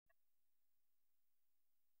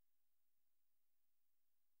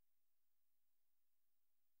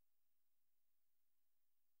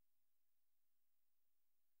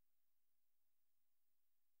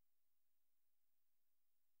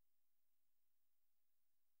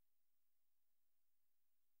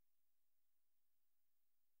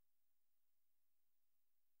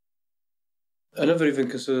I never even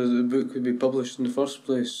considered that the book would be published in the first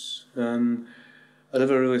place. I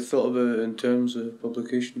never really thought about it in terms of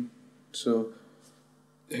publication. So,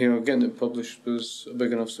 getting it published was a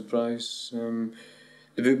big enough surprise.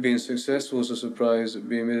 The book being successful was a surprise, it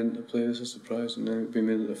being made into a play was a surprise, and then it being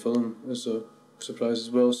made into a film was a surprise as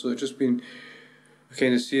well. So it's just been a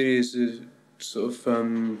kind of series of sort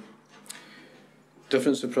of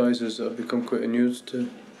different surprises that I've become quite inured to.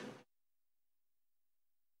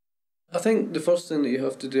 I think the first thing that you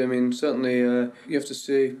have to do, certainly you have to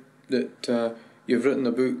say that you've written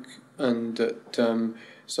a book and that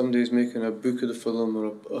somebody's making a book of the film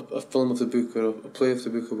or a film of the book or a play of the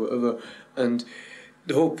book or whatever. And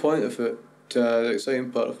the whole point of it, the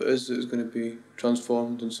exciting part of it is that it's going to be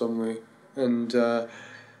transformed in some way. And the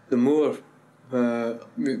more,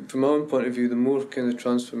 from my own point of view, the more kind of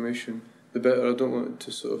transformation, the better. I don't want it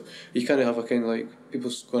to sort of, you can't have a kind of like, people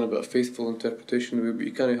go on about a faithful interpretation of it, but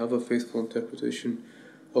you can't have a faithful interpretation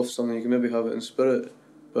of something. You can maybe have it in spirit,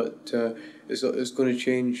 but it's going to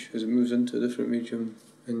change as it moves into a different medium.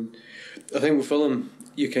 And I think with film,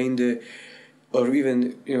 you kind of, or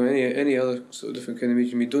even any other sort of different kind of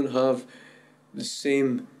medium, you don't have the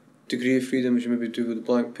same degree of freedom as you maybe do with a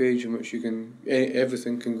blank page, in which you can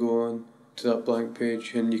everything can go on to that blank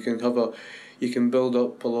page, and you can build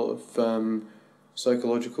up a lot of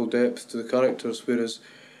psychological depth to the characters, whereas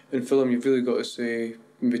in film you've really got to say,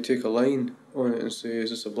 maybe take a line on it and say,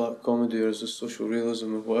 is this a black comedy or is this social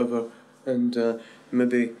realism or whatever, and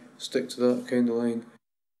maybe stick to that kind of line.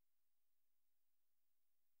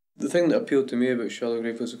 The thing that appealed to me about Shallow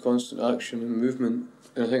Grave was the constant action and movement,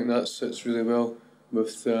 and I think that sits really well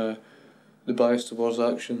with the bias towards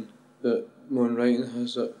action that modern writing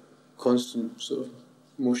has, that constant sort of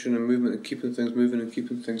motion and movement and keeping things moving and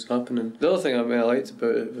keeping things happening. The other thing I liked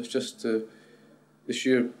about it was just the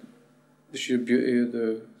sheer beauty of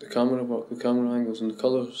the camera work, the camera angles and the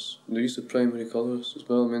colours, and the use of primary colours as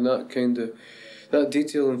well. That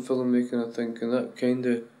detail in filmmaking, I think, and that kind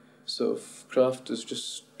of sort of craft has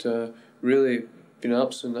just really been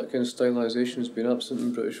absent. That kind of stylisation has been absent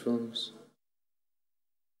in British films.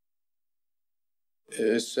 It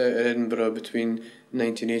is set in Edinburgh between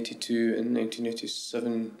 1982 and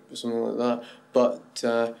 1987 or something like that, but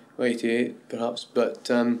 88 perhaps. But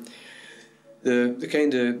the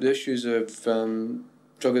kind of the issues of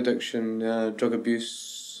drug addiction, drug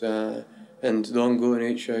abuse, and the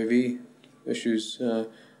ongoing HIV issues are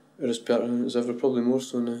as pertinent as ever, probably more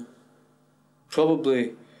so now.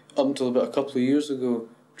 Probably up until about a couple of years ago,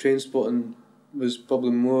 Trainspotting was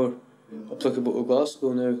probably more applicable to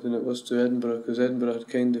Glasgow now than it was to Edinburgh, because Edinburgh had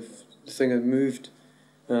kind of, the thing had moved.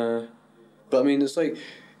 But it's like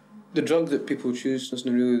the drug that people choose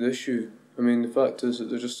isn't really the issue. The fact is that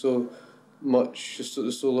there's just so much,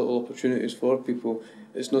 there's so little opportunities for people.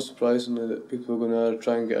 It's not surprisingly that people are going to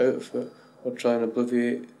try and get out of it or try and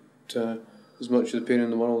obliviate as much of the pain in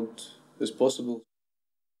the world as possible.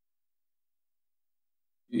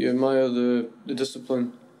 You admire the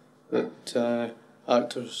discipline that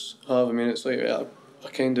actors have. It's like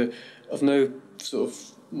I've now sort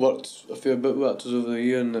of worked a fair bit with actors over the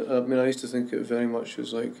year, and I used to think it very much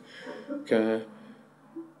as like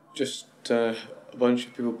just a bunch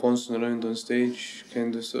of people pouncing around on stage,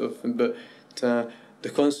 kind of sort of. But the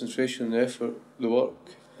concentration, the effort, the work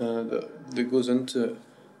that goes into it,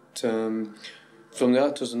 from the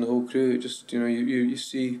actors and the whole crew, just you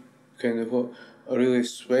see kind of what a really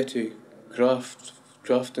sweaty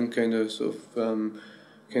drafting kind of sort of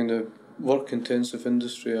kind of work intensive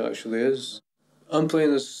industry actually is. I'm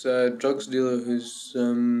playing this drugs dealer who's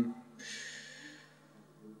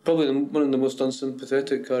probably one of the most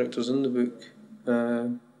unsympathetic characters in the book,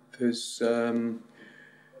 who's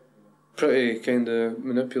pretty kind of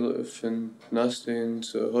manipulative and nasty and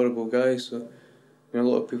sort of horrible guy. So a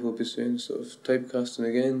lot of people will be saying sort of typecasting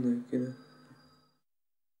again, like